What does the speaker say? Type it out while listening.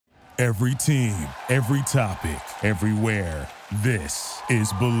Every team, every topic, everywhere. This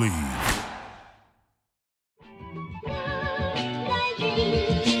is Believe.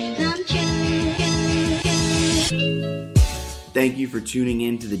 Thank you for tuning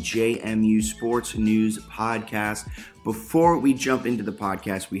in to the JMU Sports News Podcast. Before we jump into the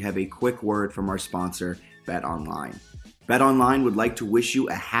podcast, we have a quick word from our sponsor, BetOnline. BetOnline would like to wish you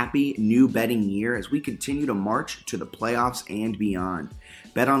a happy new betting year as we continue to march to the playoffs and beyond.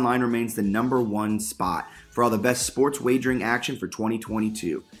 BetOnline remains the number one spot for all the best sports wagering action for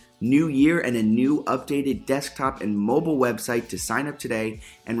 2022. New year and a new updated desktop and mobile website to sign up today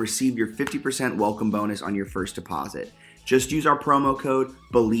and receive your 50% welcome bonus on your first deposit. Just use our promo code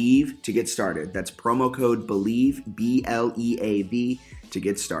BELIEVE to get started. That's promo code BELIEVE, B-L-E-A-V, to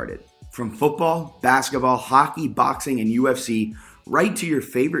get started. From football, basketball, hockey, boxing, and UFC, right to your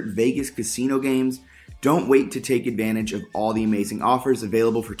favorite Vegas casino games, don't wait to take advantage of all the amazing offers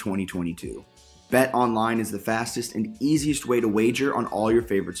available for 2022. BetOnline is the fastest and easiest way to wager on all your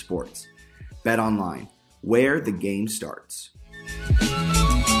favorite sports. BetOnline, where the game starts.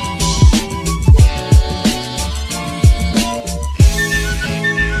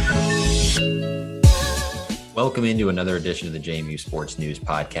 Welcome into another edition of the JMU Sports News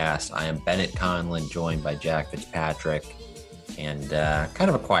Podcast. I am Bennett Conlin, joined by Jack Fitzpatrick, and kind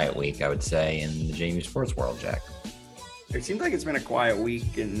of a quiet week, I would say, in the JMU sports world, Jack. It seems like it's been a quiet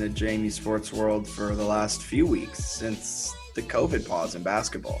week in the JMU sports world for the last few weeks since the COVID pause in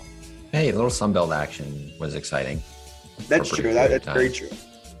basketball. Hey, a little Sunbelt action was exciting. That's true. That's very true.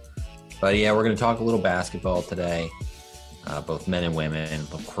 But yeah, we're going to talk a little basketball today, both men and women.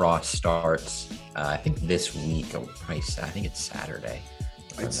 Lacrosse starts, I think this week. I think it's Saturday,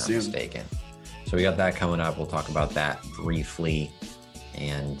 if I'm not mistaken. So we got that coming up. We'll talk about that briefly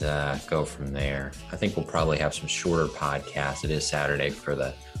and go from there. I think we'll probably have some shorter podcasts. It is Saturday for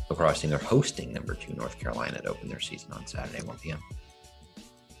the lacrosse team. They're hosting number 2 North Carolina to open their season on Saturday, 1 p.m.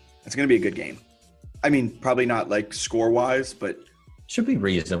 It's going to be a good game. I mean, probably not like score-wise, but should be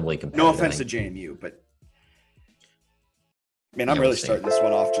reasonably competitive. No offense to JMU, but man, I'm really starting this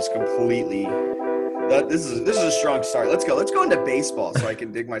one off just completely. This is a strong start. Let's go into baseball so I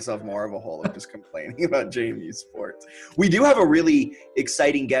can dig myself more of a hole of just complaining about JMU sports. We do have a really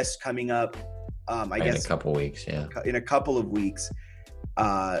exciting guest coming up. I guess in a couple weeks, yeah. In a couple of weeks,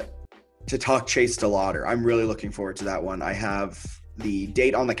 to talk Chase DeLauder. I'm really looking forward to that one. I have the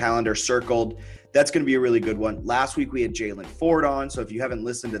date on the calendar circled. That's going to be a really good one. Last week we had Jalen Ford on, so if you haven't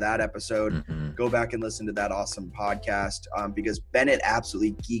listened to that episode, go back and listen to that awesome podcast because Bennett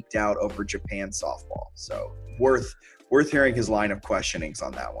absolutely geeked out over Japan softball. So worth hearing his line of questionings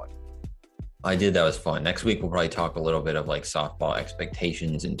on that one. I did. That was fun. Next week we'll probably talk a little bit of like softball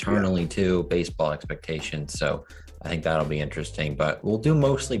expectations internally too, baseball expectations. So I think that'll be interesting. But we'll do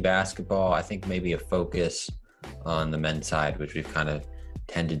mostly basketball. I think maybe a focus on the men's side, which we've kind of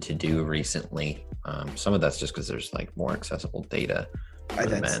tended to do recently. Some of that's just because there's like more accessible data for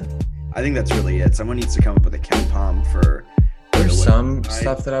the men. I think that's really it. Someone needs to come up with a KenPom for. There's some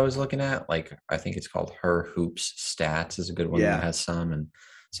stuff that I was looking at, like I think it's called Her Hoops Stats is a good one that has some, and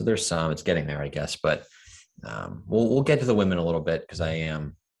so there's some. It's getting there, I guess, but we'll get to the women a little bit because I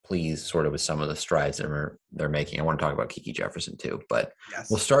am pleased sort of with some of the strides that they're making. I want to talk about Kiki Jefferson too, but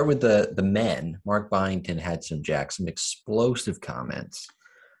we'll start with the men. Mark Byington had some explosive comments.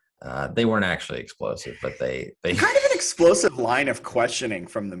 They weren't actually explosive, but they kind of an explosive line of questioning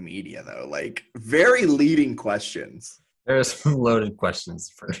from the media, though. Like very leading questions. There's some loaded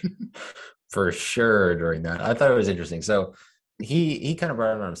questions for sure during that. I thought it was interesting. So he kind of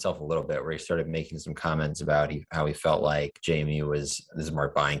brought it on himself a little bit, where he started making some comments about how he felt like JMU was. This is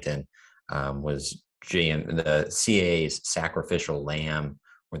Mark Byington, was the CAA's sacrificial lamb,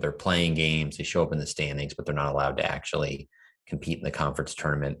 where they're playing games, they show up in the standings, but they're not allowed to actually compete in the conference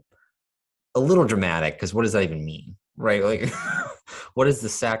tournament. A little dramatic, because what does that even mean, right? Like, what is the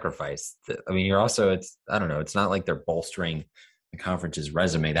sacrifice? I mean, it's not like they're bolstering the conference's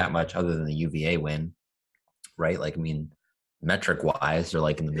resume that much other than the UVA win, right? Like, I mean, metric-wise, they're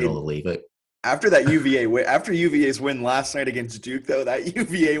like in the middle of the league. Like, after UVA's win last night against Duke, though, that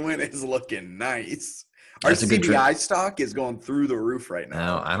UVA win is looking nice. Our CBI stock is going through the roof right now.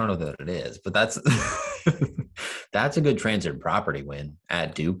 No, I don't know that it is, but that's that's a good transit property win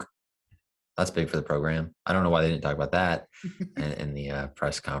at Duke. That's big for the program. I don't know why they didn't talk about that in the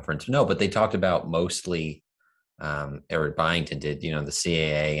press conference. No, but they talked about mostly Eric Byington did, the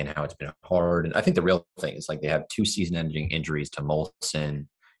CAA and how it's been hard. And I think the real thing is like they have 2 season-ending injuries to Molson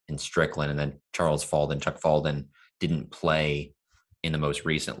and Strickland, and then Chuck Falden didn't play in the most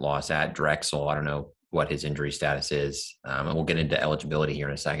recent loss at Drexel. I don't know what his injury status is. And we'll get into eligibility here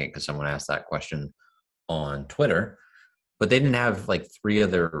in a second because someone asked that question on Twitter. But they didn't have like three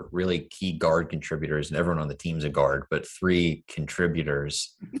other really key guard contributors, and everyone on the team's a guard, but three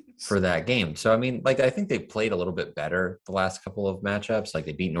contributors for that game. So, I mean, like, I think they played a little bit better the last couple of matchups. Like,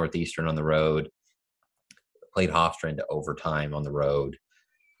 they beat Northeastern on the road, played Hofstra into overtime on the road.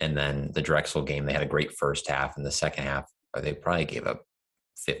 And then the Drexel game, they had a great first half. In the second half, they probably gave up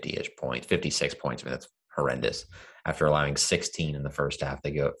 50-ish points, 56 points. I mean, that's horrendous. After allowing 16 in the first half,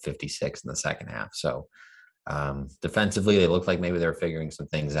 they go up 56 in the second half. So, defensively, they looked like maybe they were figuring some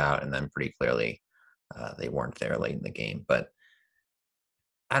things out, and then pretty clearly they weren't there late in the game. But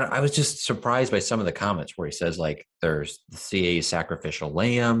I was just surprised by some of the comments where he says, like, there's the CAA sacrificial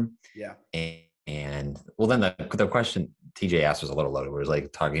lamb. Yeah. And well, then the question TJ asked was a little loaded, where it was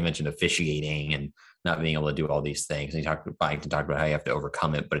like he mentioned officiating and not being able to do all these things. And he talked about how you have to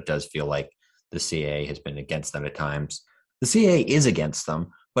overcome it, but it does feel like the CAA has been against them at times. The CAA is against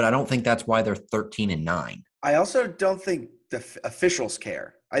them, but I don't think that's why they're 13-9. I also don't think the officials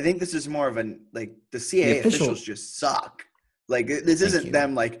care. I think this is more of the CAA officials just suck. Like, this isn't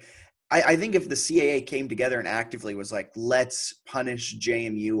them. Like, I think if the CAA came together and actively was like, let's punish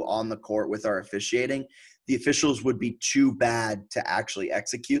JMU on the court with our officiating, the officials would be too bad to actually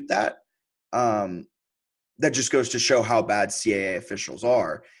execute that. That just goes to show how bad CAA officials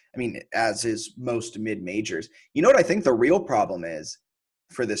are. I mean, as is most mid-majors. You know what I think the real problem is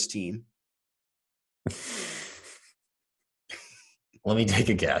for this team? Let me take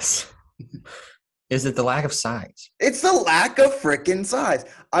a guess. Is it the lack of size? It's the lack of freaking size.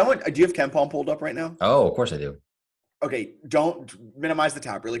 Do you have KenPom pulled up right now? Oh, of course I do. Okay, don't minimize the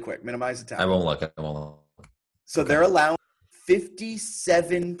tab really quick. Minimize the tab. I won't look. So they're allowing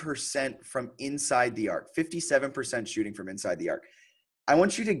 57% from inside the arc, 57% shooting from inside the arc. I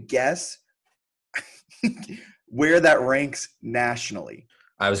want you to guess where that ranks nationally.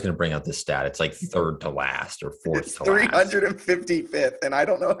 I was going to bring out this stat. It's like third to last or fourth it's to last. 355th, and I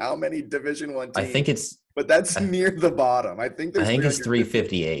don't know how many Division I teams. I think but that's near the bottom. I think it's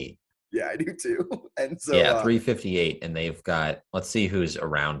 358. Yeah, I do too. And so 358, and they've got. Let's see who's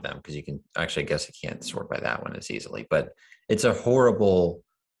around them, because you can actually, I guess I can't sort by that one as easily. But it's a horrible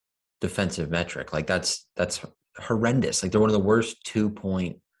defensive metric. Like, that's horrendous. Like, they're one of the worst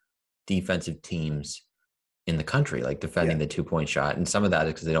 2-point defensive teams in the country, like defending the 2-point shot. And some of that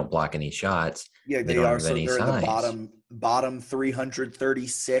is because they don't block any shots. Yeah, they don't are. So they're in the bottom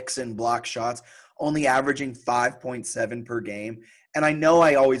 336 in block shots, only averaging 5.7 per game. And I know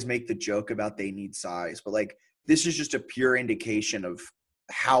I always make the joke about they need size, but like, this is just a pure indication of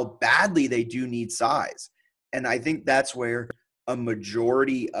how badly they do need size. And I think that's where a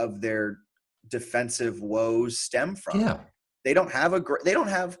majority of their defensive woes stem from. Yeah. They don't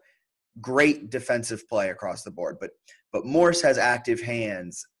have great defensive play across the board, but Morse has active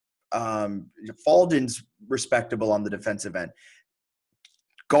hands. Falden's respectable on the defensive end.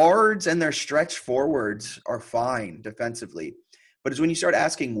 Guards and their stretch forwards are fine defensively, but it's when you start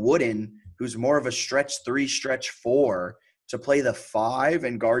asking Wooden, who's more of a stretch 3, stretch 4, to play the 5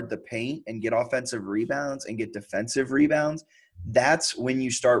 and guard the paint and get offensive rebounds and get defensive rebounds, that's when you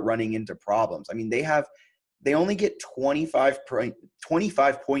start running into problems. I mean, they only get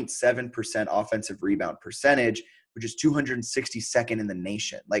 25.7% offensive rebound percentage, which is 262nd in the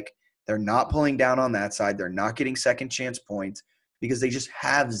nation. Like, they're not pulling down on that side. They're not getting second chance points because they just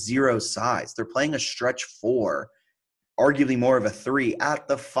have zero size. They're playing a stretch 4, arguably more of a 3 at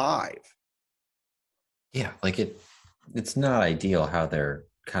the 5. Yeah, like it's not ideal how they're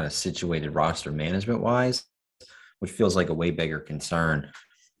kind of situated roster management wise, which feels like a way bigger concern.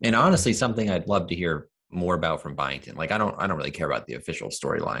 And honestly, something I'd love to hear more about from Byington. Like, I don't really care about the official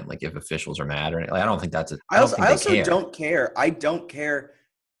storyline. Like, if officials are mad or anything, like, I don't think that's I also don't care. I don't care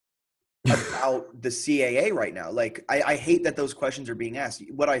about the CAA right now. Like, I hate that those questions are being asked.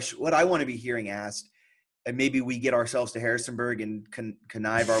 What I want to be hearing asked, and maybe we get ourselves to Harrisonburg and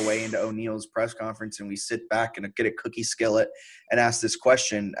connive our way into O'Neill's press conference, and we sit back and get a cookie skillet and ask this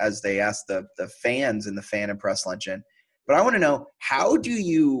question as they ask the fans in the fan and press luncheon. But I want to know, how do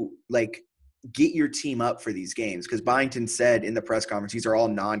you, like, get your team up for these games? Because Byington said in the press conference, these are all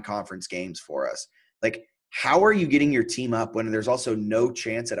non-conference games for us. Like, how are you getting your team up when there's also no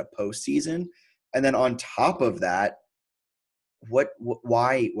chance at a postseason? And then on top of that,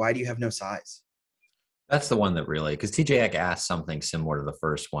 why do you have no size? That's the one that really, because TJ Eck asked something similar to the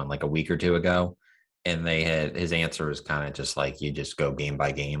first one like a week or two ago, and his answer was kind of just like, you just go game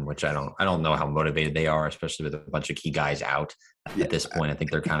by game, which I don't know how motivated they are, especially with a bunch of key guys out at this point. I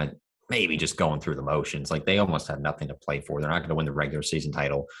think they're kind of maybe just going through the motions. Like, they almost have nothing to play for. They're not going to win the regular season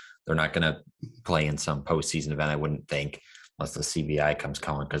title. They're not going to play in some postseason event, I wouldn't think, unless the CBI comes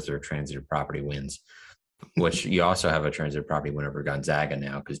calling because they're transitive property wins, which you also have a transitive property win over Gonzaga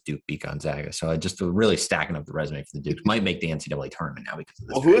now because Duke beat Gonzaga. So just really stacking up the resume for the Dukes might make the NCAA tournament now because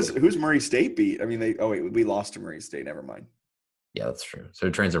of this. Well, who's Murray State beat? I mean, we lost to Murray State. Never mind. Yeah, that's true. So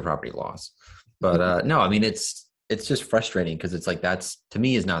transitive property loss. But no, I mean, it's just frustrating because it's like that's, to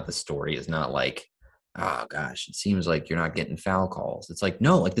me, is not the story. It's not like, oh, gosh, it seems like you're not getting foul calls. It's like,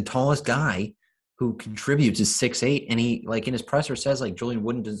 no, like the tallest guy who contributes is 6'8", and he, like in his presser says, like Julian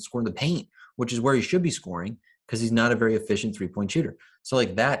Wooden doesn't score in the paint, which is where he should be scoring because he's not a very efficient three-point shooter. So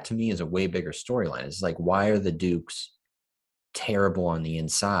like that to me is a way bigger storyline. It's like, why are the Dukes terrible on the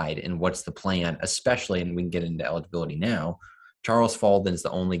inside, and what's the plan, especially, and we can get into eligibility now, Charles Falden's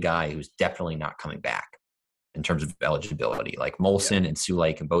the only guy who's definitely not coming back in terms of eligibility. Like Molson and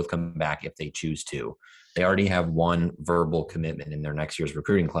Sule can both come back if they choose to. They already have one verbal commitment in their next year's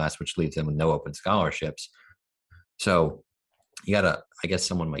recruiting class, which leaves them with no open scholarships. So you gotta, I guess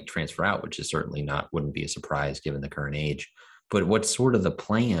someone might transfer out, which is certainly wouldn't be a surprise given the current age. But what's sort of the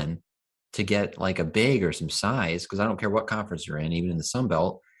plan to get like a big or some size? Because I don't care what conference you're in, even in the Sun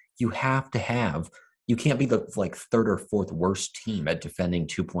Belt, you can't be the like third or fourth worst team at defending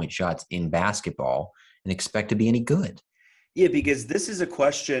 2-point shots in basketball and expect to be any good. Yeah, because this is a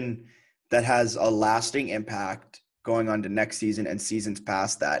question that has a lasting impact going on to next season and seasons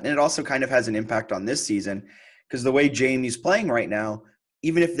past that. And it also kind of has an impact on this season because the way JMU's playing right now,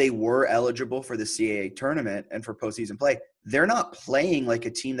 even if they were eligible for the CAA tournament and for postseason play, they're not playing like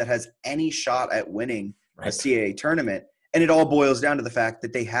a team that has any shot at winning a CAA tournament. And it all boils down to the fact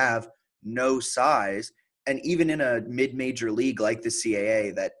that they have no size. And even in a mid-major league like the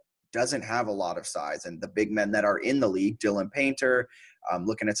CAA that doesn't have a lot of size, and the big men that are in the league, Dylan Painter,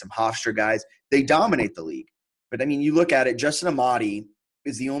 looking at some Hofstra guys, they dominate the league. But I mean, you look at it, Justin Amati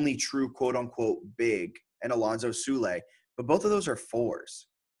is the only true quote unquote big, and Alonzo Sule, but both of those are fours.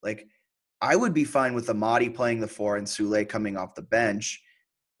 Like, I would be fine with Amati playing the 4 and Sule coming off the bench,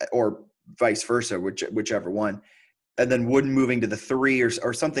 or vice versa, whichever one. And then Wooden moving to the 3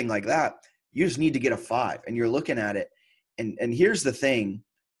 or something like that. You just need to get a 5. And you're looking at it. And here's the thing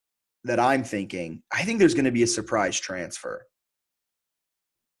that I'm thinking. I think there's going to be a surprise transfer.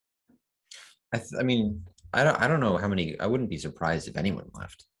 I mean, I don't know how many. I wouldn't be surprised if anyone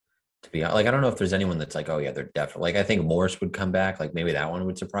left. To be honest, like, I don't know if there's anyone that's like, oh yeah, they're definitely. Like, I think Morris would come back. Like, maybe that one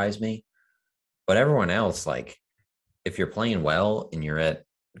would surprise me. But everyone else, like, if you're playing well and you're at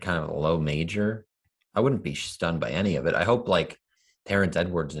kind of a low major, I wouldn't be stunned by any of it. I hope like Terrence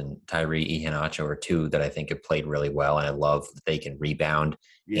Edwards and Tyree Iheanacho are two that I think have played really well. And I love that they can rebound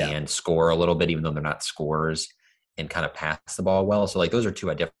and score a little bit, even though they're not scorers, and kind of pass the ball well. So like those are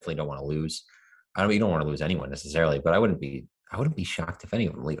two I definitely don't want to lose. You don't want to lose anyone necessarily, but I wouldn't be shocked if any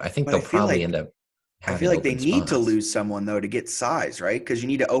of them leave. I think they'll probably end up having. I feel like they need to lose someone though to get size, right? Because you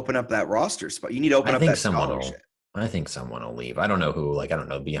need to open up that roster spot. You need to open up that scholarship. I think someone will leave. I don't know who, like, I don't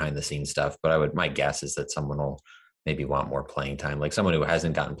know behind the scenes stuff, but my guess is that someone will maybe want more playing time. Like someone who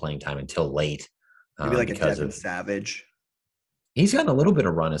hasn't gotten playing time until late. Maybe like a Devin Savage. He's gotten a little bit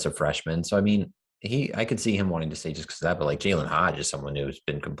of run as a freshman. So, I mean, I could see him wanting to stay just because of that, but like Jalen Hodge is someone who's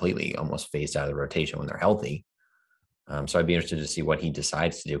been completely almost phased out of the rotation when they're healthy. So I'd be interested to see what he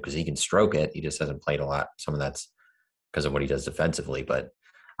decides to do because he can stroke it. He just hasn't played a lot. Some of that's because of what he does defensively, but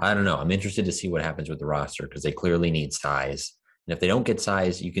I don't know. I'm interested to see what happens with the roster because they clearly need size. And if they don't get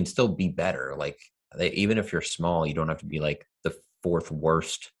size, you can still be better. Like even if you're small, you don't have to be like the 4th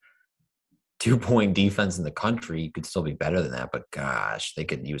worst 2-point defense in the country. You could still be better than that. But gosh, they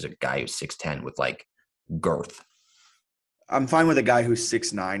could use a guy who's 6'10" with like girth. I'm fine with a guy who's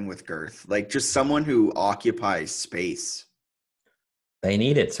 6'9" with girth. Like just someone who occupies space. They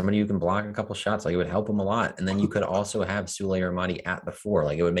need it. Somebody who can block a couple shots. Like it would help them a lot. And then you could also have Sule or Amati at the 4.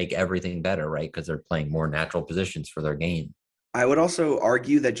 Like it would make everything better, right? Because they're playing more natural positions for their game. I would also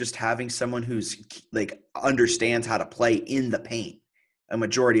argue that just having someone who's like understands how to play in the paint a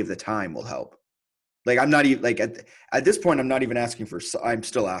majority of the time will help. Like I'm not even like at this point, I'm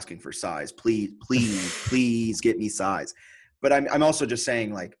still asking for size. Please get me size. But I'm also just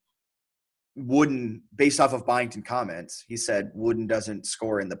saying like, Wooden, based off of Byington comments, he said Wooden doesn't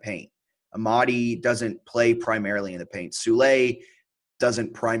score in the paint. Amati doesn't play primarily in the paint. Sule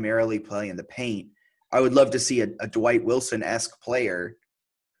doesn't primarily play in the paint. I would love to see a Dwight Wilson-esque player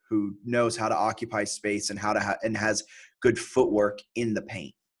who knows how to occupy space and and has good footwork in the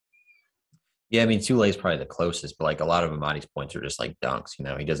paint. Yeah, I mean, Sule is probably the closest, but like a lot of Amati's points are just like dunks. You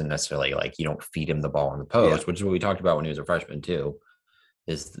know, he doesn't necessarily like you don't feed him the ball in the post, which is what we talked about when he was a freshman too.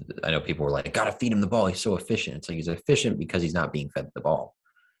 I know people were like, gotta feed him the ball. He's so efficient. It's like he's efficient because he's not being fed the ball.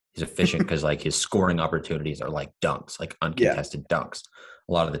 He's efficient because like his scoring opportunities are like dunks, like uncontested dunks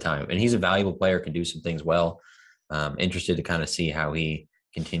a lot of the time. And he's a valuable player, can do some things well. Interested to kind of see how he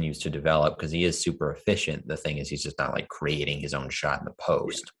continues to develop because he is super efficient. The thing is, he's just not like creating his own shot in the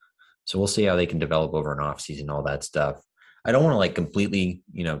post. Yeah. So we'll see how they can develop over an offseason, all that stuff. I don't want to like completely,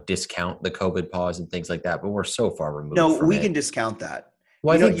 discount the COVID pause and things like that, but we're so far removed. No, from we it. Can discount that.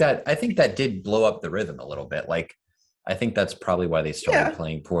 Well, I think that did blow up the rhythm a little bit. Like, I think that's probably why they started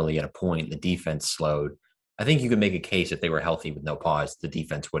playing poorly at a point. The defense slowed. I think you could make a case if they were healthy with no pause, the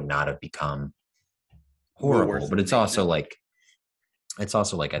defense would not have become horrible. But it's also like I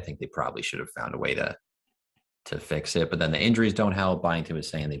think they probably should have found a way to fix it. But then the injuries don't help. Byington was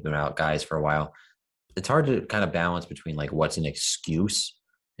saying they've been out guys for a while. It's hard to kind of balance between like what's an excuse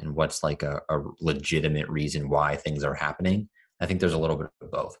and what's like a legitimate reason why things are happening. I think there's a little bit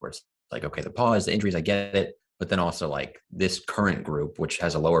of both where it's like, okay, the pause, the injuries, I get it. But then also like this current group, which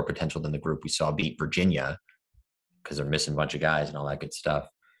has a lower potential than the group we saw beat Virginia because they're missing a bunch of guys and all that good stuff.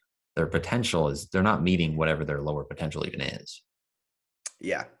 Their potential is they're not meeting whatever their lower potential even is.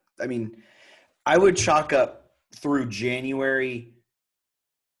 Yeah. I mean, I would chalk up through January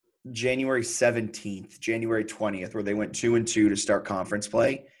 17th, January 20th, where they went 2-2 to start conference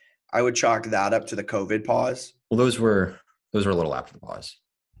play. I would chalk that up to the COVID pause. Well, those were a little after the pause.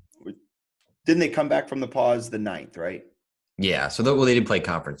 Didn't they come back from the pause the 9th, right? Yeah. So they did play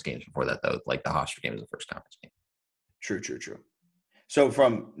conference games before that, though. Like the Hofstra game was the first conference game. True.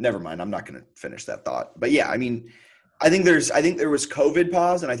 So never mind. I'm not going to finish that thought. But yeah, I mean, I think there was COVID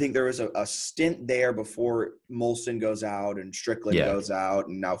pause, and I think there was a stint there before Molson goes out and Strickland goes out,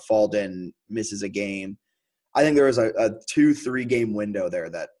 and now Falden misses a game. I think there was a 2-3 game window there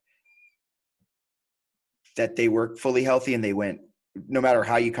that they were fully healthy, and they went, no matter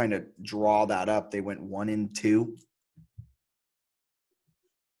how you kind of draw that up, they went 1-2.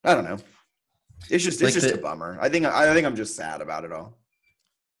 I don't know. It's just a bummer. I think I'm just sad about it all.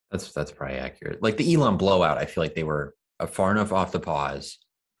 That's probably accurate. Like the Elon blowout, I feel like they were far enough off the pause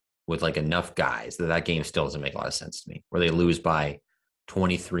with like enough guys that game still doesn't make a lot of sense to me. Where they lose by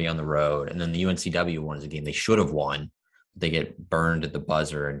 23 on the road, and then the UNCW one is a game they should have won. They get burned at the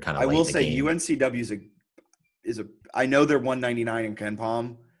buzzer and kind of. I will say UNCW is a. I know they're 199 in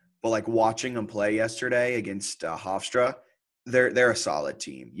KenPom, but like watching them play yesterday against Hofstra, they're a solid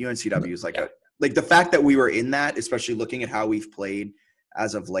team. UNCW is like the fact that we were in that, especially looking at how we've played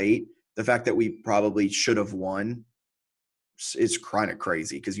as of late, the fact that we probably should have won is kind of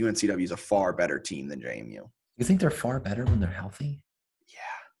crazy because UNCW is a far better team than JMU. You think they're far better when they're healthy? Yeah.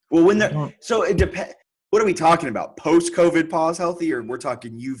 Well, when they're – so it depends – what are we talking about? Post-COVID pause healthy, or we're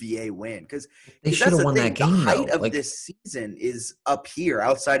talking UVA win? Because they should have won that game, the height of this season is up here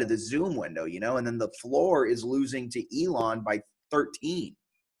outside of the Zoom window, and then the floor is losing to Elon by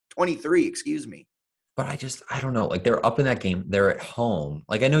 23, excuse me. But I don't know. Like, they're up in that game. They're at home.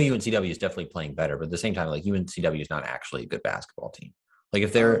 Like, I know UNCW is definitely playing better, but at the same time, like, UNCW is not actually a good basketball team. Like,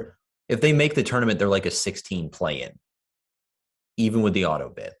 if they make the tournament, they're like a 16 play-in, even with the auto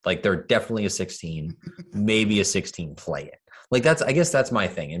bid. Like, they're definitely a 16, maybe a 16 play-in. Like, I guess that's my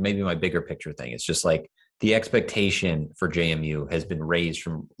thing, and maybe my bigger picture thing. It's just like the expectation for JMU has been raised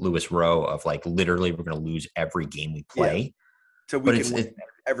from Lewis Rowe of like literally we're going to lose every game we play. Yeah. So we can win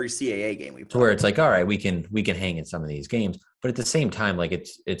every CAA game we play. To where it's like, all right, we can hang in some of these games, but at the same time, like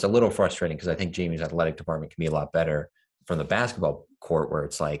it's a little frustrating because I think JMU's athletic department can be a lot better from the basketball court, where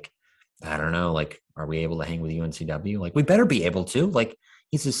it's like, I don't know, like, are we able to hang with UNCW? Like, we better be able to. Like,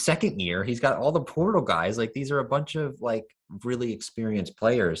 he's his second year. He's got all the portal guys. Like, these are a bunch of like really experienced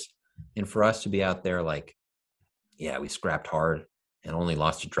players, and for us to be out there, like, yeah, we scrapped hard and only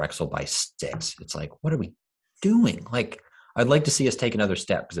lost to Drexel by 6. It's like, what are we doing? Like, I'd like to see us take another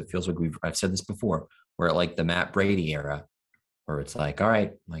step because it feels like I've said this before, where at like the Matt Brady era, where it's like, all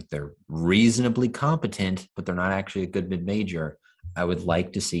right, like they're reasonably competent, but they're not actually a good mid-major. I would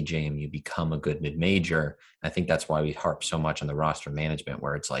like to see JMU become a good mid-major. I think that's why we harp so much on the roster management,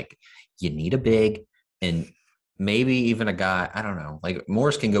 where it's like, you need a big and maybe even a guy, I don't know, like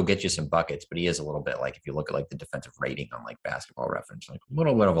Morris can go get you some buckets, but he is a little bit like, if you look at like the defensive rating on like Basketball Reference, like a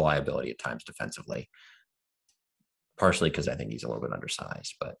little bit of a liability at times defensively. Partially because I think he's a little bit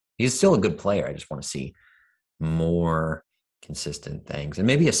undersized, but he's still a good player. I just want to see more consistent things and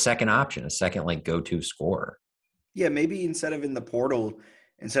maybe a second option, a second like go-to scorer. Yeah, maybe instead of in the portal,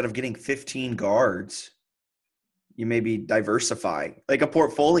 instead of getting 15 guards, you maybe diversify like a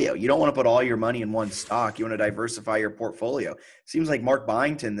portfolio. You don't want to put all your money in one stock. You want to diversify your portfolio. Seems like Mark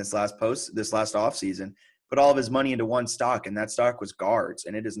Byington this last offseason put all of his money into one stock, and that stock was guards,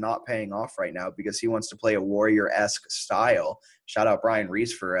 and it is not paying off right now because he wants to play a Warrior-esque style. Shout out Brian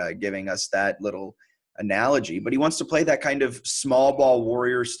Reese for giving us that little analogy, but he wants to play that kind of small ball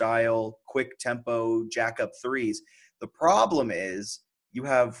Warrior style, quick tempo, jack up threes. The problem is you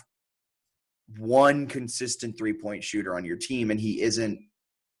have one consistent three-point shooter on your team, and he isn't.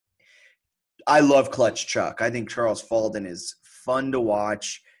 I love Clutch Chuck. I think Charles Falden is fun to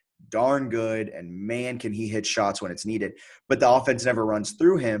watch, darn good, and man, can he hit shots when it's needed. But the offense never runs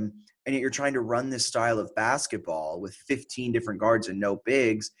through him, and yet you're trying to run this style of basketball with 15 different guards and no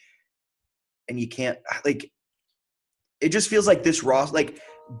bigs, and you can't – like, it just feels like this – like,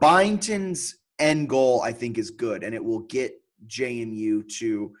 Byington's end goal, I think, is good, and it will get JMU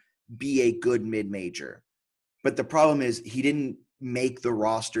to be a good mid-major. But the problem is he didn't make the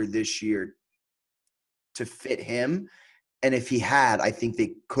roster this year to fit him. And if he had, I think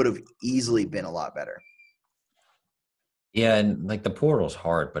they could have easily been a lot better. Yeah, and like the portal's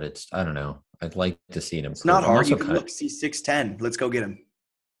hard, but it's, I don't know. I'd like to see him. It's not hard. You can look, see 6'10". Let's go get him.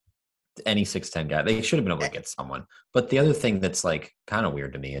 Any 6'10" guy. They should have been able to get someone. But the other thing that's like kind of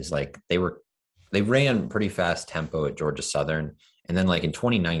weird to me is like they ran pretty fast tempo at Georgia Southern. And then like in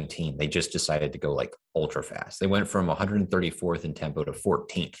 2019, they just decided to go like ultra fast. They went from 134th in tempo to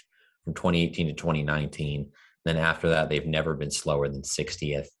 14th from 2018 to 2019. Then after that, they've never been slower than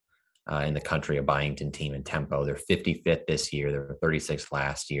 60th in the country, a Byington team in tempo. They're 55th this year. They were 36th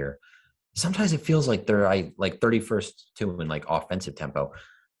last year. Sometimes it feels like they're like 31st too in like offensive tempo.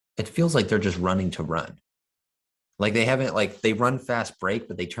 It feels like they're just running to run. Like they haven't, like they run fast break,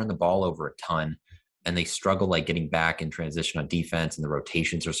 but they turn the ball over a ton and they struggle like getting back in transition on defense, and the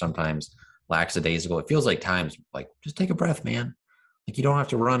rotations are sometimes lackadaisical. It feels like times like, just take a breath, man. Like you don't have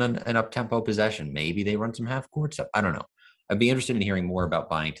to run an up-tempo possession. Maybe they run some half-court stuff. I don't know. I'd be interested in hearing more about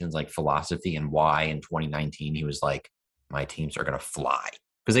Byington's like philosophy and why in 2019 he was like, my teams are going to fly.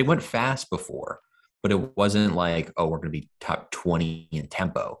 Because they went fast before, but it wasn't like, oh, we're going to be top 20 in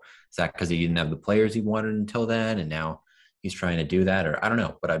tempo. Is that because he didn't have the players he wanted until then, and now he's trying to do that? Or I don't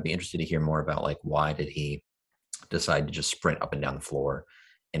know, but I'd be interested to hear more about like why did he decide to just sprint up and down the floor,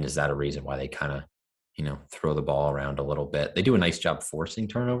 and is that a reason why they kind of, you know, throw the ball around a little bit? They do a nice job forcing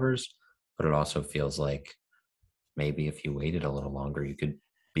turnovers, but it also feels like maybe if you waited a little longer, you could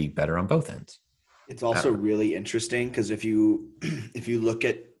be better on both ends. It's also really interesting because if you look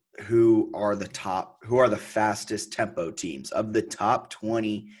at who are the fastest tempo teams, of the top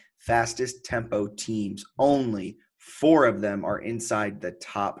 20 fastest tempo teams, only 4 of them are inside the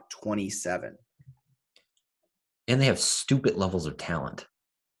top 27. And they have stupid levels of talent.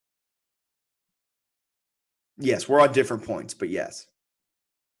 Yes, we're on different points, but yes.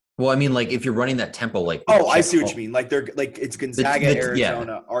 Well, I mean, like if you're running that tempo, like I see what you mean. Like they're like it's Gonzaga,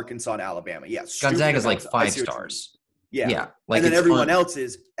 Arizona, Arkansas, and Alabama. Yes, Gonzaga's like 5 stars. Yeah. Like, and then everyone else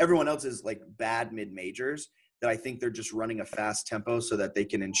is like bad mid majors that I think they're just running a fast tempo so that they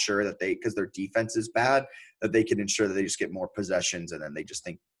can ensure that because their defense is bad, that they can ensure that they just get more possessions, and then they just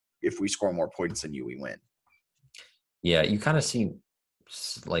think if we score more points than you, we win. Yeah, you kind of see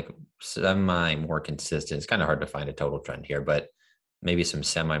like semi more consistent. It's kind of hard to find a total trend here, but maybe some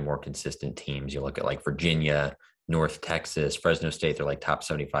semi more consistent teams. You look at like Virginia, North Texas, Fresno State, they're like top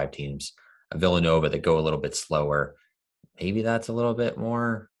 75 teams. Villanova that go a little bit slower. Maybe that's a little bit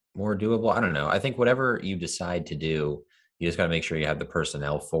more doable. I don't know. I think whatever you decide to do, you just got to make sure you have the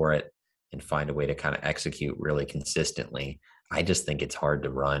personnel for it and find a way to kind of execute really consistently. I just think it's hard to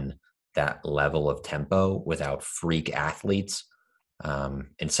run that level of tempo without freak athletes.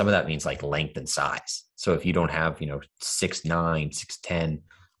 And some of that means like length and size. So if you don't have, 6'9", 6'10",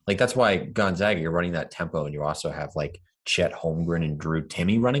 like that's why Gonzaga, you're running that tempo, and you also have like Chet Holmgren and Drew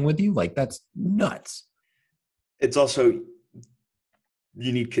Timme running with you. Like that's nuts. It's also,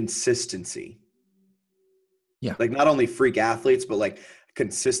 you need consistency. Yeah. Like not only freak athletes, but like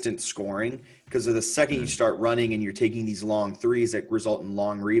consistent scoring. Because the second you start running and you're taking these long threes that result in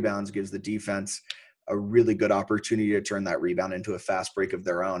long rebounds, gives the defense a really good opportunity to turn that rebound into a fast break of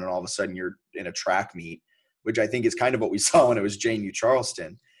their own. And all of a sudden you're in a track meet, which I think is kind of what we saw when it was JMU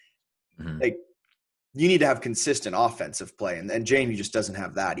Charleston. Mm-hmm. Like you need to have consistent offensive play. And JMU just doesn't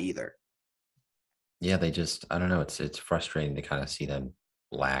have that either. Yeah, I don't know. It's frustrating to kind of see them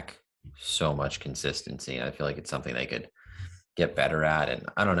lack so much consistency. I feel like it's something they could get better at. And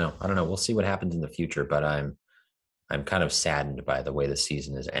I don't know. We'll see what happens in the future, but I'm kind of saddened by the way the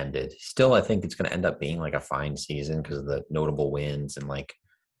season has ended. Still, I think it's going to end up being like a fine season because of the notable wins, and like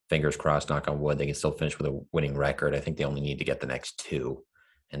fingers crossed, knock on wood, they can still finish with a winning record. I think they only need to get the next 2,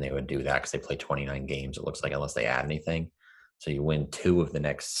 and they would do that because they play 29 games, it looks like, unless they add anything. So you win 2 of the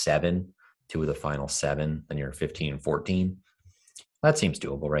next 7 2 of the final 7, then you're 15-14. That seems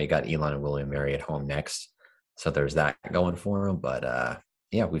doable, right? You got Elon and William Mary at home next. So there's that going for them. But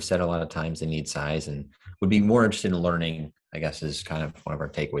yeah, we've said a lot of times they need size and would be more interested in learning, I guess is kind of one of our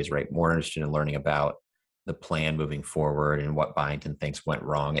takeaways, right? More interested in learning about the plan moving forward and what Byington thinks went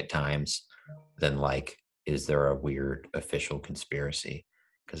wrong at times than like, is there a weird official conspiracy?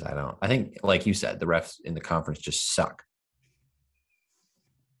 Because I think, like you said, the refs in the conference just suck.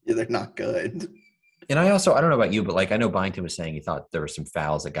 Yeah, they're not good. And I don't know about you, but like I know Byington was saying he thought there were some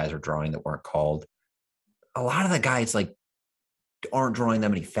fouls that guys were drawing that weren't called. A lot of the guys like aren't drawing that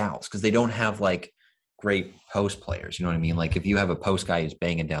many fouls because they don't have like great post players. You know what I mean? Like if you have a post guy who's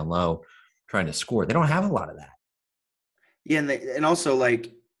banging down low trying to score, they don't have a lot of that. Yeah, and also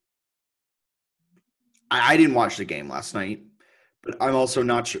like I didn't watch the game last night, but I'm also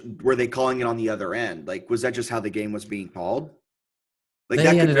not sure. Were they calling it on the other end? Like, was that just how the game was being called? Like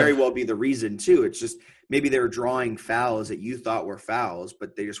that could very well be the reason too. It's just maybe they were drawing fouls that you thought were fouls,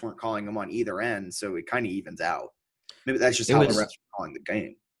 but they just weren't calling them on either end, so it kind of evens out. Maybe that's just how the refs were calling the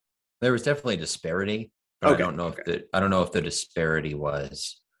game. There was definitely a disparity, but okay. I don't know if the disparity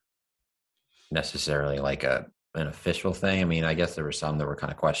was necessarily like an official thing. I mean, I guess there were some that were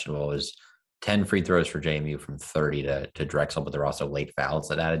kind of questionable. It was 10 free throws for JMU from 30 to Drexel, but there were also late fouls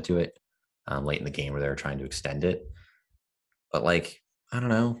that added to it late in the game where they were trying to extend it. But like, I don't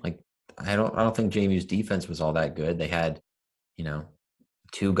know. Like, I don't think JMU's defense was all that good. They had,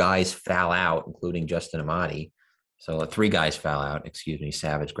 2 guys foul out, including Justin Amati. So 3 guys foul out. Excuse me.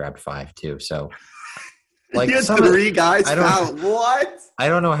 Savage grabbed 5 too. So like you had 3 guys foul. What? I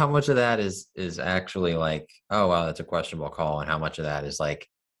don't know how much of that is actually like, oh wow, that's a questionable call, and how much of that is like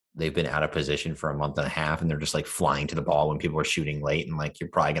they've been out of position for a month and a half and they're just like flying to the ball when people are shooting late, and like you're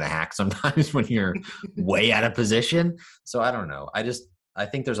probably going to hack sometimes when you're way out of position. So I don't know. I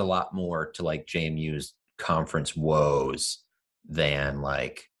think there's a lot more to like JMU's conference woes than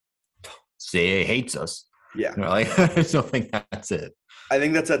like CAA hates us. Yeah. Like I just don't think that's it. I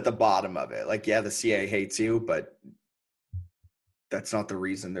think that's at the bottom of it. Like, yeah, the CAA hates you, but that's not the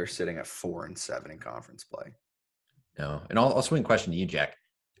reason they're sitting at 4-7 in conference play. No. And I'll swing a question to you, Jack.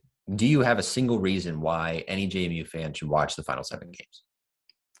 Do you have a single reason why any JMU fan should watch the final 7 games?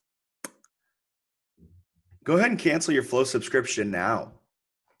 Go ahead and cancel your Flow subscription now.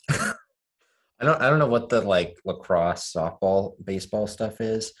 I don't know what the like lacrosse, softball, baseball stuff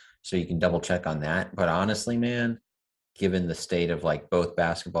is, so you can double check on that. But honestly, man, given the state of like both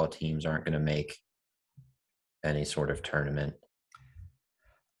basketball teams aren't going to make any sort of tournament.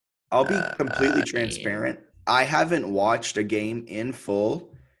 I'll be completely transparent. I haven't watched a game in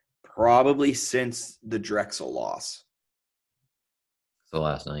full probably since the Drexel loss. So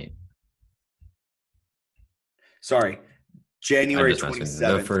last night. Sorry. January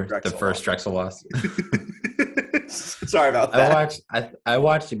 27th. The first Drexel loss. Sorry about that. I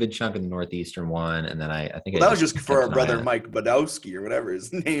watched a good chunk of the Northeastern one, and then I think that was just for our brother Mike Badowski or whatever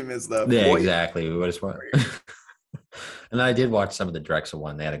his name is. Exactly. And I did watch some of the Drexel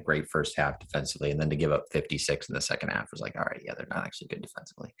one. They had a great first half defensively, and then to give up 56 in the second half was like, all right, yeah, they're not actually good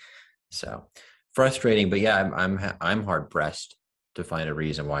defensively. So frustrating, but yeah, I'm hard pressed to find a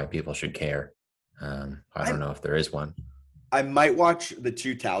reason why people should care. I don't know if there is one. I might watch the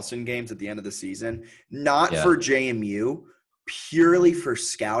 2 Towson games at the end of the season, not for JMU, purely for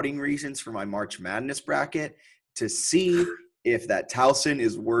scouting reasons for my March Madness bracket to see if that Towson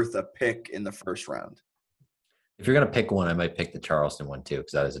is worth a pick in the first round. If you're going to pick one, I might pick the Charleston one too,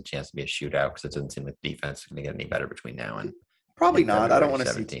 because that has a chance to be a shootout, because it doesn't seem like defense is going to get any better between now and probably not. I don't want to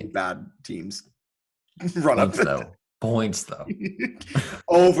see 2 bad teams run up Points though.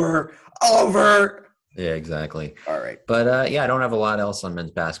 Over. Yeah, exactly. All right. But yeah, I don't have a lot else on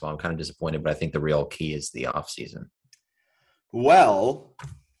men's basketball. I'm kind of disappointed, but I think the real key is the off season. Well,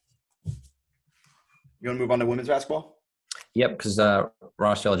 you want to move on to women's basketball? Yep, because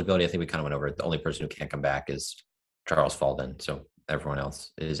roster eligibility, I think we kind of went over it. The only person who can't come back is Charles Falden. So everyone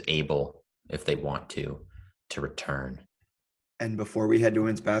else is able, if they want to return. And before we head to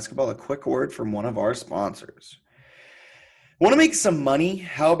women's basketball, a quick word from one of our sponsors. Want to make some money?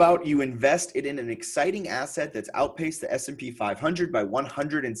 How about you invest it in an exciting asset that's outpaced the S&P 500 by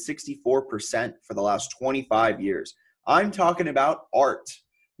 164% for the last 25 years? I'm talking about art.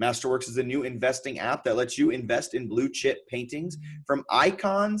 Masterworks is a new investing app that lets you invest in blue chip paintings from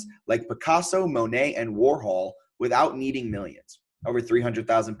icons like Picasso, Monet, and Warhol without needing millions. Over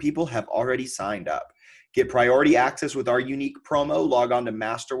 300,000 people have already signed up. Get priority access with our unique promo. Log on to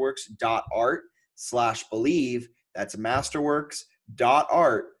masterworks.art/believe. That's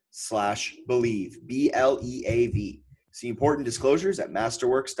masterworks.art/believe, BLEAV, See important disclosures at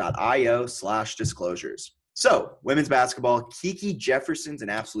masterworks.io/disclosures. So, women's basketball, Kiki Jefferson's an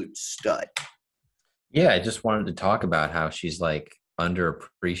absolute stud. Yeah, I just wanted to talk about how she's like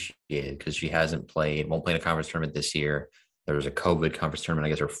underappreciated because she won't play in a conference tournament this year. There was a COVID conference tournament, I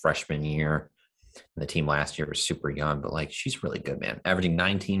guess, her freshman year. And the team last year was super young, but like she's really good, man. Averaging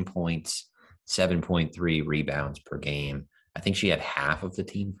 19 points, 7.3 rebounds per game. I think she had half of the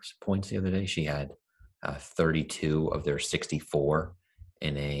team's points the other day. She had 32 of their 64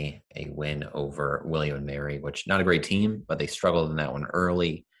 in a win over William and Mary, which not a great team, but they struggled in that one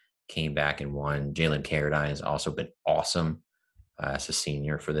early, came back and won. Jalen Carradine has also been awesome as a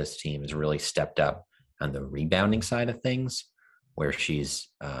senior for this team, has really stepped up on the rebounding side of things, where she's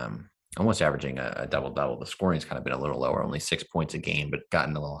almost averaging a double-double. The scoring's kind of been a little lower, only 6 points a game, but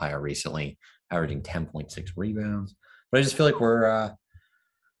gotten a little higher recently, averaging 10.6 rebounds. But I just feel like we're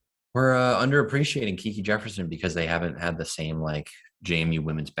underappreciating Kiki Jefferson because they haven't had the same like JMU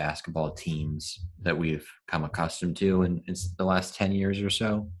women's basketball teams that we've come accustomed to in the last 10 years or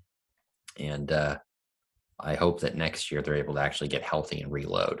so. And I hope that next year they're able to actually get healthy and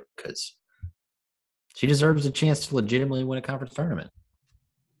reload because she deserves a chance to legitimately win a conference tournament.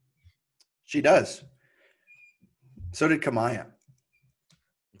 She does. So did Kamaya.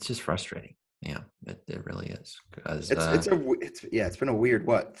 It's just frustrating. Yeah, it really is. It's been a weird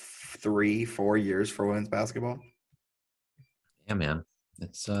 3-4 years for women's basketball. Yeah, man,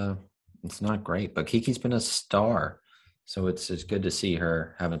 it's not great, but Kiki's been a star, so it's good to see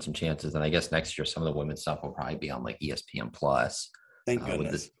her having some chances. And I guess next year some of the women's stuff will probably be on like ESPN Plus. Thank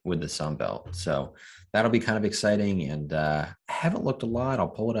goodness. With the Sun Belt, so that'll be kind of exciting. And I haven't looked a lot. I'll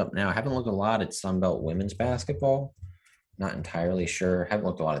pull it up now. I haven't looked a lot at Sun Belt women's basketball. Not entirely sure. Haven't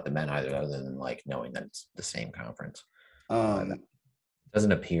looked a lot at the men either, other than like knowing that it's the same conference.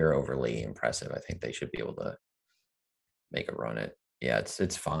 Doesn't appear overly impressive. I think they should be able to make a run at. Yeah,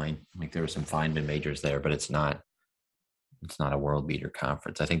 it's fine. Like there were some fine mid-majors there, but it's not a world beater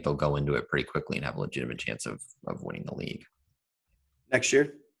conference. I think they'll go into it pretty quickly and have a legitimate chance of winning the league next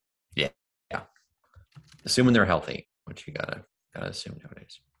year. Yeah. Assuming they're healthy, which you gotta assume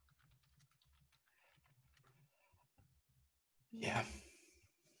nowadays. Yeah.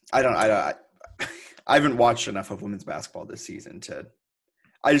 I haven't watched enough of women's basketball this season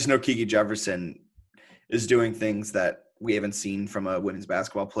I just know Kiki Jefferson is doing things that we haven't seen from a women's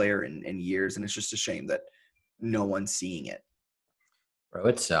basketball player in years. And it's just a shame that no one's seeing it. Bro,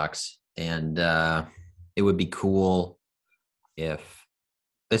 it sucks. And it would be cool if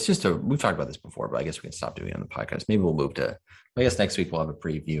we've talked about this before, but I guess we can stop doing it on the podcast. Maybe we'll move to, I guess next week we'll have a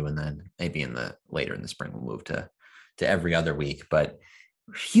preview, and then maybe later in the spring we'll move to every other week. But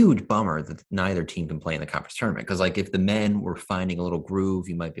huge bummer that neither team can play in the conference tournament. Because like if the men were finding a little groove,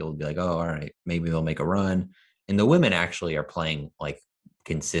 you might be able to be like, oh, all right, maybe they'll make a run. And the women actually are playing like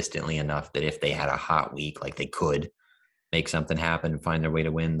consistently enough that if they had a hot week, like they could make something happen and find their way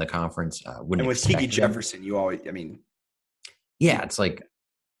to win the conference. And with Kiki Jefferson, yeah, it's like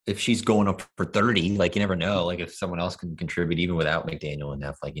if she's going up for 30, like you never know. Like if someone else can contribute even without McDaniel and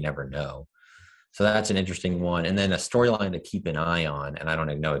Neff, like you never know. So that's an interesting one. And then a storyline to keep an eye on, and I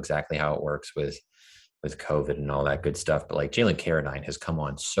don't know exactly how it works with COVID and all that good stuff, but like Jalen Carradine has come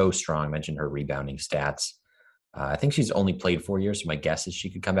on so strong. I mentioned her rebounding stats. I think she's only played 4 years, so my guess is she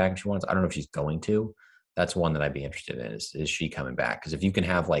could come back if she wants. I don't know if she's going to. That's one that I'd be interested in is she coming back? Because if you can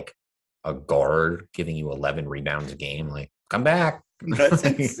have like a guard giving you 11 rebounds a game, like come back. That's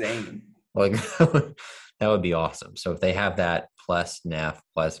insane. Like that would be awesome. So if they have that plus Neff,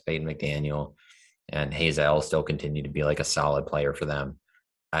 plus Peyton McDaniel, and Hazel still continue to be like a solid player for them,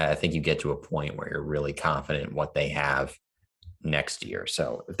 I think you get to a point where you're really confident in what they have next year.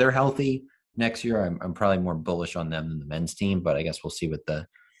 So if they're healthy next year, I'm probably more bullish on them than the men's team, but I guess we'll see what the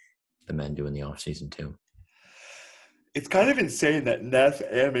men do in the offseason too. It's kind of insane that Neff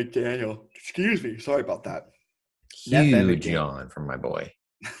and McDaniel, excuse me, sorry about that. Huge yawn from my boy.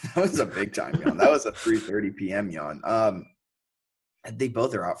 That was a big time yawn. That was a 3:30 p.m. yawn. They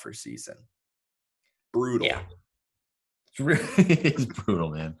both are out for season. Brutal. Yeah. It's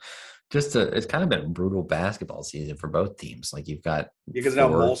brutal, man. It's kind of been a brutal basketball season for both teams. Like you've got because now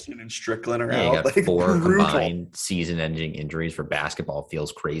Molson and Strickland are out. You got like 4 combined season-ending injuries for basketball.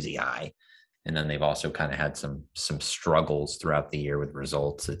 Feels crazy high, and then they've also kind of had some struggles throughout the year with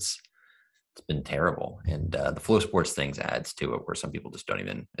results. It's been terrible, and the Flow Sports things adds to it, where some people just don't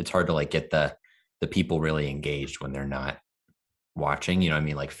even. It's hard to like get the people really engaged when they're not watching. You know what I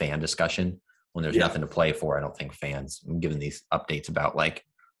mean? Like fan discussion when there's nothing to play for. I don't think fans given these updates about like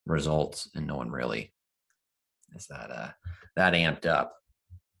results, and no one really is that amped up.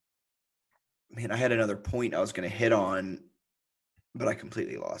 Man, I had another point I was going to hit on, but I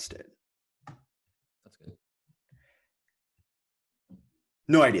completely lost it. That's good.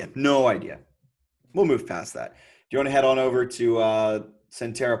 No idea. We'll move past that. Do you want to head on over to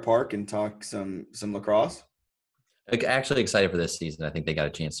Centerra Park and talk some lacrosse? Actually excited for this season. I think they got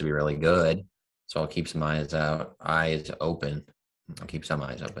a chance to be really good. So I'll keep some eyes open. I'll keep some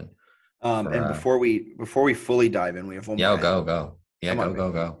eyes open. And before we fully dive in, we have one more. Go. Yeah,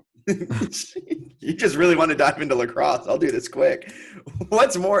 go. You just really want to dive into lacrosse. I'll do this quick.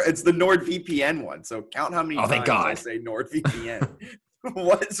 What's more, it's the NordVPN one. So count how many times I say NordVPN.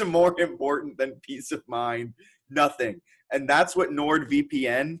 What's more important than peace of mind? Nothing. And that's what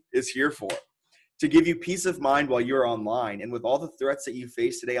NordVPN is here for. To give you peace of mind while you're online. And with all the threats that you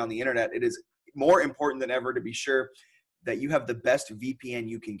face today on the internet, it is more important than ever to be sure that you have the best VPN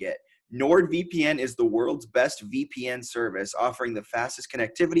you can get. NordVPN is the world's best VPN service, offering the fastest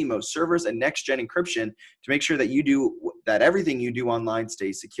connectivity, most servers, and next-gen encryption to make sure that everything you do online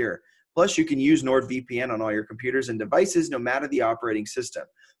stays secure. Plus, you can use NordVPN on all your computers and devices, no matter the operating system.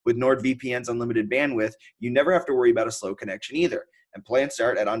 With NordVPN's unlimited bandwidth, you never have to worry about a slow connection either. And plans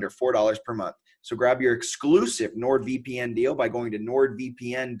start at under $4 per month. So grab your exclusive NordVPN deal by going to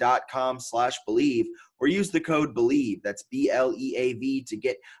nordvpn.com/believe or use the code BELIEVE, that's BLEAV, to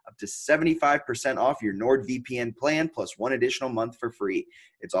get up to 75% off your NordVPN plan plus one additional month for free.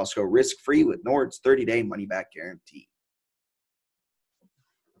 It's also risk-free with Nord's 30-day money-back guarantee.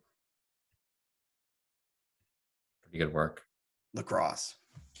 Pretty good work. Lacrosse,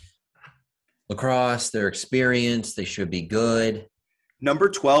 their experience, they should be good. Number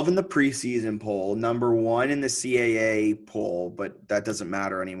 12 in the preseason poll, number 1 in the CAA poll, but that doesn't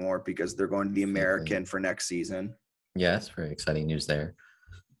matter anymore because they're going to the American for next season. Yeah, it's very exciting news there.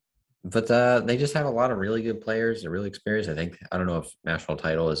 But they just have a lot of really good players. They're really experienced. I don't know if national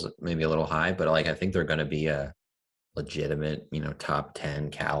title is maybe a little high, but I think they're going to be a legitimate, top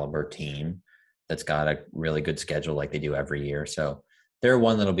 10 caliber team that's got a really good schedule like they do every year. So they're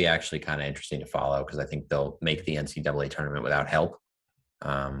one that'll be actually kind of interesting to follow because I think they'll make the NCAA tournament without help.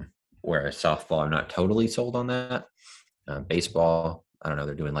 Whereas softball, I'm not totally sold on that. Baseball, I don't know,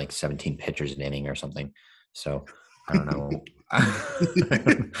 they're doing like 17 pitchers an inning or something. So I don't know. I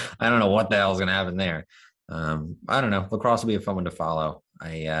don't know what the hell is going to happen there. I don't know. Lacrosse will be a fun one to follow.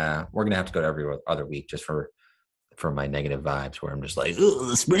 We're going to have to go to every other week just for my negative vibes where I'm just like, oh,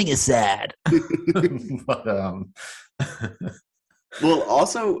 the spring is sad. But, well,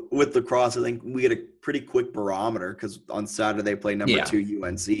 also with lacrosse, I think we get a pretty quick barometer because on Saturday they play number 2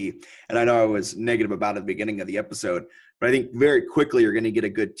 UNC. And I know I was negative about it at the beginning of the episode, but I think very quickly you're going to get a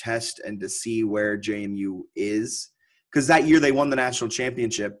good test and to see where JMU is. Because that year they won the national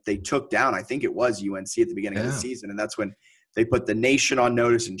championship. They took down, I think it was UNC at the beginning of the season. And that's when they put the nation on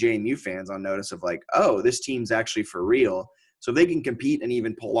notice and JMU fans on notice of like, oh, this team's actually for real. So if they can compete and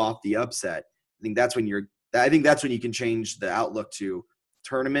even pull off the upset, I think that's when you can change the outlook to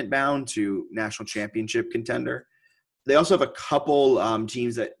tournament bound to national championship contender. They also have a couple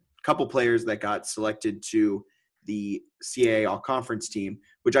couple players that got selected to the CAA All Conference team,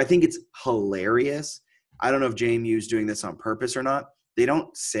 which I think it's hilarious. I don't know if JMU is doing this on purpose or not. They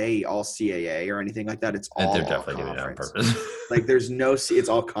don't say all CAA or anything like that. It's all they're definitely doing it on purpose. Like there's no, it's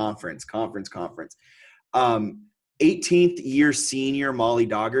all conference. 18th year senior Molly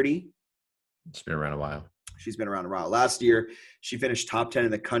Dougherty. She's been around a while. Last year, she finished top 10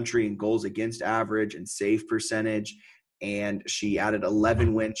 in the country in goals against average and save percentage, and she added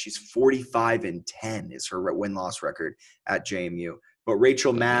 11 wins. She's 45-10 is her win-loss record at JMU. But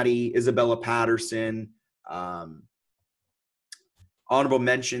Rachel Maddie, Isabella Patterson, honorable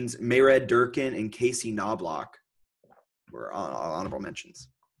mentions, Mayred Durkin and Casey Knobloch were honorable mentions.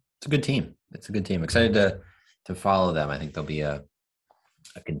 It's a good team. Excited to follow them. I think they'll be a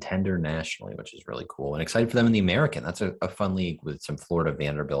contender nationally, which is really cool, and excited for them in the American. That's a fun league with some Florida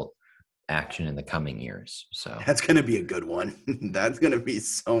Vanderbilt action in the coming years. So that's going to be a good one. That's going to be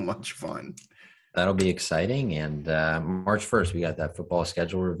so much fun. That'll be exciting. And March 1st, we got that football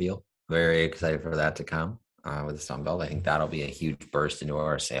schedule reveal. Very excited for that to come with the Sun Belt. I think that'll be a huge burst into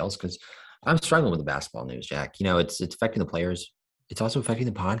our sales because I'm struggling with the basketball news, Jack. It's affecting the players. It's also affecting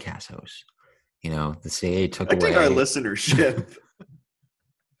the podcast hosts. The CAA took away our listenership.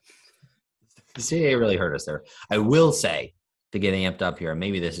 The CAA really hurt us there. I will say, to get amped up here, and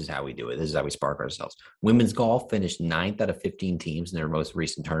maybe this is how we do it. This is how we spark ourselves. Women's golf finished 9th out of 15 teams in their most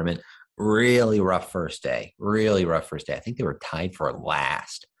recent tournament. Really rough first day. I think they were tied for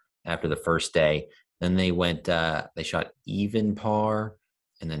last after the first day. Then they went, they shot even par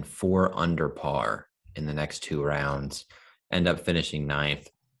and then 4 under par in the next 2 rounds. End up finishing 9th.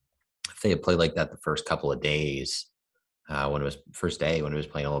 they had played like that the first couple of days, when it was first day, when it was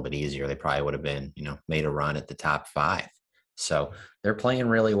playing a little bit easier, they probably would have been, made a run at the top 5. So they're playing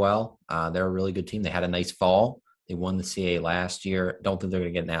really well. They're a really good team. They had a nice fall. They won the CAA last year. Don't think they're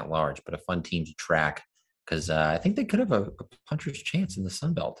going to get that large, but a fun team to track because I think they could have a puncher's chance in the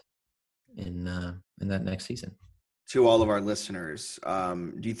Sun Belt in that next season. To all of our listeners,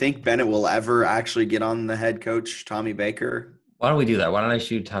 do you think Bennett will ever actually get on the head coach, Tommy Baker? Why don't we do that? Why don't I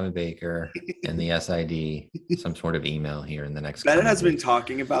shoot Tommy Baker and the SID some sort of email here in the next? Bennett has been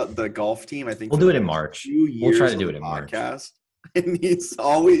talking about the golf team. I think we'll do it in March. We'll try to do it in March. And he's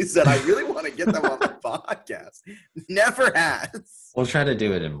always said, I really want to get them on the podcast. Never has. We'll try to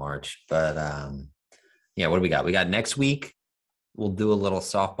do it in March. But, what do we got? We got next week. We'll do a little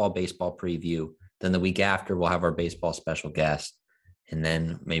softball, baseball preview. Then the week after, we'll have our baseball special guest. And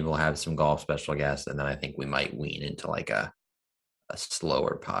then maybe we'll have some golf special guests. And then I think we might wean into like a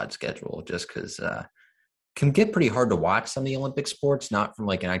slower pod schedule just because can get pretty hard to watch some of the Olympic sports, not from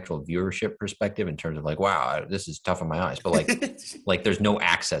like an actual viewership perspective in terms of like, wow, this is tough on my eyes, but like, like there's no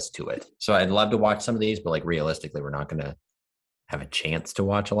access to it. So I'd love to watch some of these, but like realistically, we're not going to have a chance to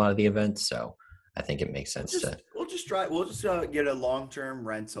watch a lot of the events. So I think it makes sense We'll just get a long-term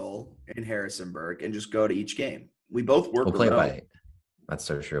rental in Harrisonburg and just go to each game. We both work. We'll play it by. That's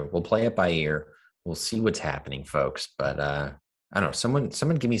so true. We'll play it by ear. We'll see what's happening, folks. But I don't know. Someone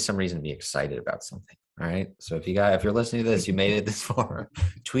give me some reason to be excited about something. All right. So if you're listening to this, you made it this far,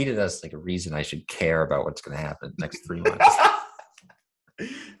 tweet at us like a reason I should care about what's going to happen next 3 months.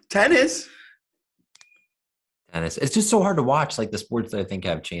 Tennis. It's just so hard to watch like the sports that I think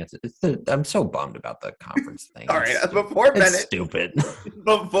have chances. I'm so bummed about the conference thing. All right. Before Bennett, stupid.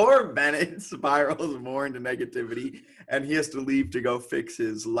 Before Bennett spirals more into negativity and he has to leave to go fix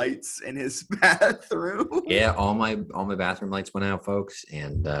his lights in his bathroom. Yeah. All my bathroom lights went out, folks.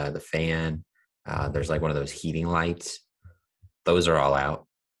 And the fan, there's like one of those heating lights. Those are all out.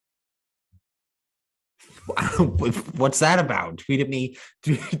 What's that about? Tweet me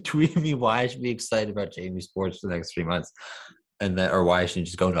why I should be excited about JMU sports for the next 3 months, or why I should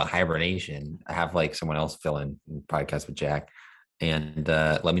just go into a hibernation. Have like someone else fill in podcast with Jack, and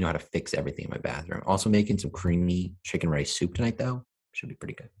let me know how to fix everything in my bathroom. Also making some creamy chicken rice soup tonight, though. Should be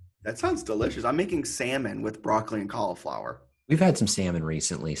pretty good. That sounds delicious. I'm making salmon with broccoli and cauliflower. We've had some salmon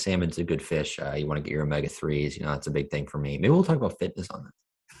recently. Salmon's a good fish. You want to get your omega-3s. That's a big thing for me. Maybe we'll talk about fitness on this.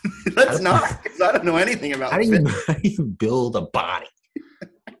 Let's not, because I don't know anything about fitness. How do you build a body?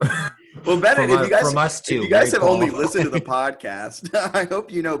 Well, Bennett, if you guys have only listened to the podcast, I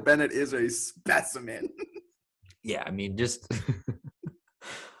hope you know Bennett is a specimen. Yeah, I mean, just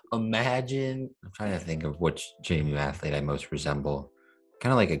imagine. I'm trying to think of which JMU athlete I most resemble.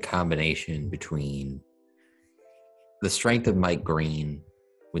 Kind of like a combination between the strength of Mike Green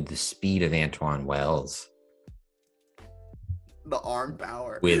with the speed of Antoine Wells. The arm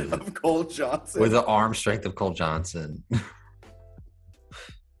power of Cole Johnson. With the arm strength of Cole Johnson.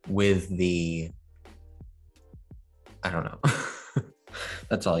 With the, I don't know.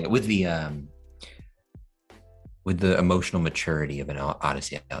 That's all I got. With the emotional maturity of an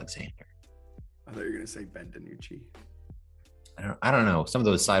Odyssey Alexander. I thought you were going to say Ben DiNucci. I don't know. Some of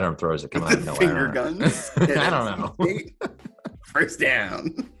those sidearm throws that come out of nowhere. Finger guns. I don't know. First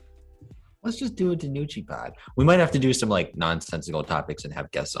down. Let's just do a DiNucci pod. We might have to do some like nonsensical topics and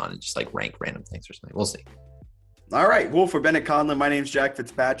have guests on and just like rank random things or something. We'll see. All right. Well, for Bennett Conlon, my name's Jack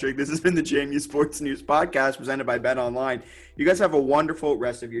Fitzpatrick. This has been the JMU Sports News Podcast presented by Bet Online. You guys have a wonderful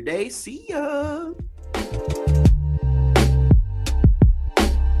rest of your day. See ya.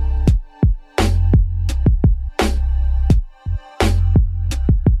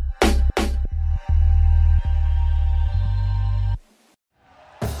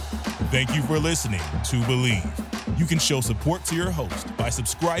 Thank you for listening to Believe. You can show support to your host by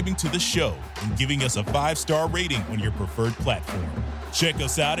subscribing to the show and giving us a 5-star rating on your preferred platform. Check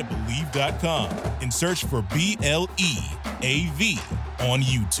us out at Believe.com and search for BLEAV on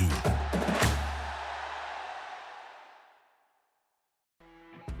YouTube.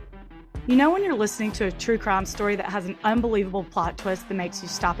 You know when you're listening to a true crime story that has an unbelievable plot twist that makes you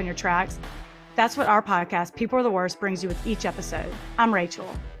stop in your tracks? That's what our podcast, People Are the Worst, brings you with each episode. I'm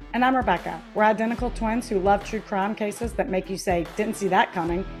Rachel. And I'm Rebecca. We're identical twins who love true crime cases that make you say, didn't see that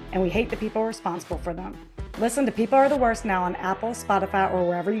coming, and we hate the people responsible for them. Listen to People Are the Worst now on Apple, Spotify, or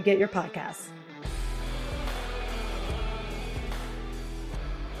wherever you get your podcasts.